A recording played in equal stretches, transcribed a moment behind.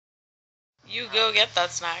You go get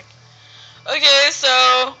that snack. Okay,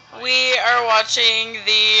 so we are watching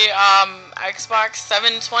the Xbox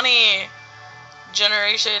 720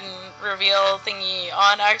 generation reveal thingy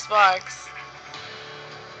on Xbox.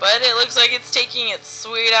 But it looks like it's taking its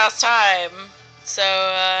sweet ass time. So,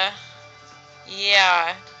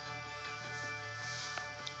 yeah.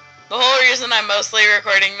 The whole reason I'm mostly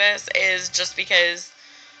recording this is just because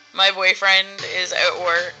my boyfriend is at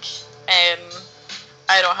work and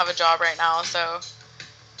I don't have a job right now, so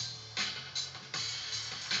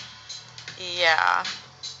yeah.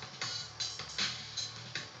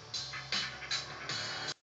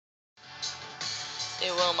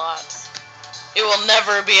 It will not. It will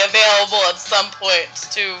never be available at some point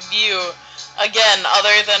to view again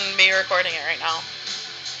other than me recording it right now.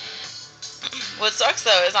 What sucks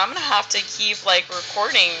though is I'm gonna have to keep like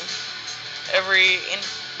recording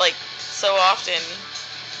like so often.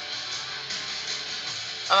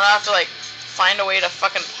 I'm gonna have to like find a way to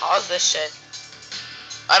fucking pause this shit.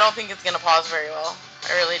 I don't think it's gonna pause very well.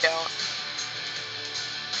 I really don't.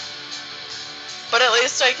 But at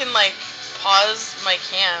least I can like pause my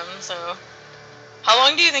cam, so. How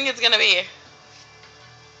long do you think it's gonna be?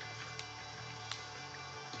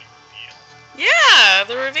 Yeah,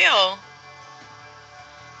 the reveal.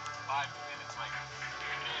 5 minutes, like,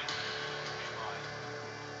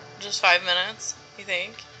 Just 5 minutes, you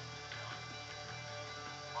think?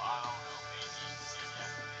 well, I don't know, maybe yesterday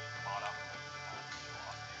caught up with people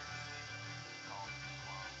up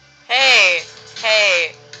there.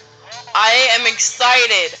 Hey, I am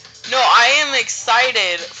excited. No, I am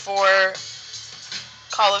excited for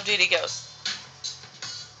Call of Duty Ghosts.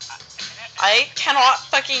 I cannot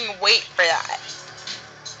fucking wait for that.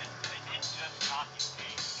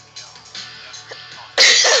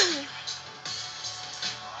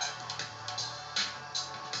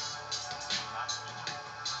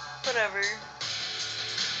 Whatever.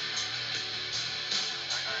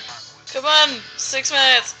 Come on, 6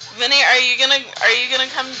 minutes. Vinny, are you gonna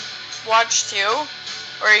come watch too?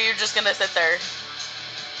 Or are you just gonna sit there?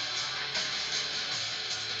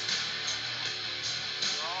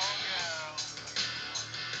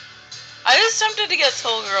 I was tempted to get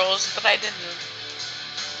Skullgirls, but I didn't.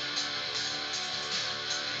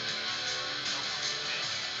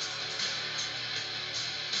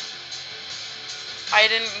 I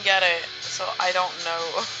didn't get it, so I don't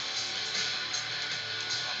know.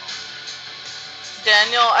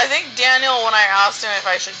 I think Daniel, when I asked him if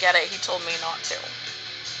I should get it, he told me not to.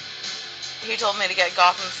 He told me to get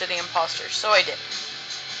Gotham City Imposters, so I did.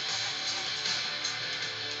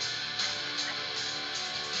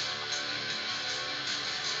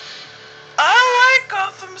 I like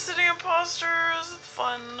Gotham City Imposters, it's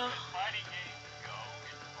fun.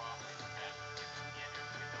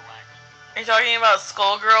 Are you talking about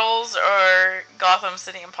Skullgirls or Gotham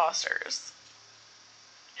City Imposters?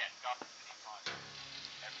 Yeah, Gotham City Imposters.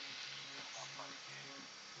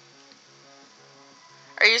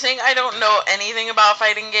 Are you saying I don't know anything about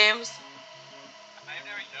fighting games? I've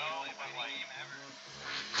never known if I'm like ever.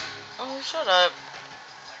 Oh, shut up.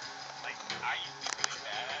 Like I used to be really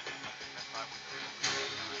bad at it. That's why I was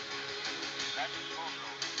that's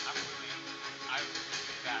Skullgirls. I was really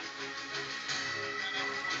bad.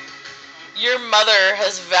 Your mother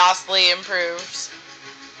has vastly improved.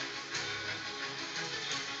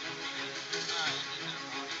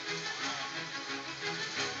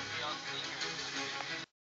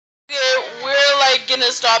 Okay, we're like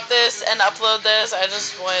gonna stop this and upload this. I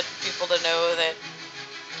just want people to know that,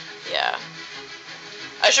 yeah.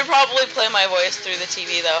 I should probably play my voice through the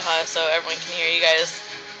TV though, huh? So everyone can hear you guys.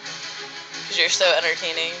 Because you're so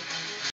entertaining.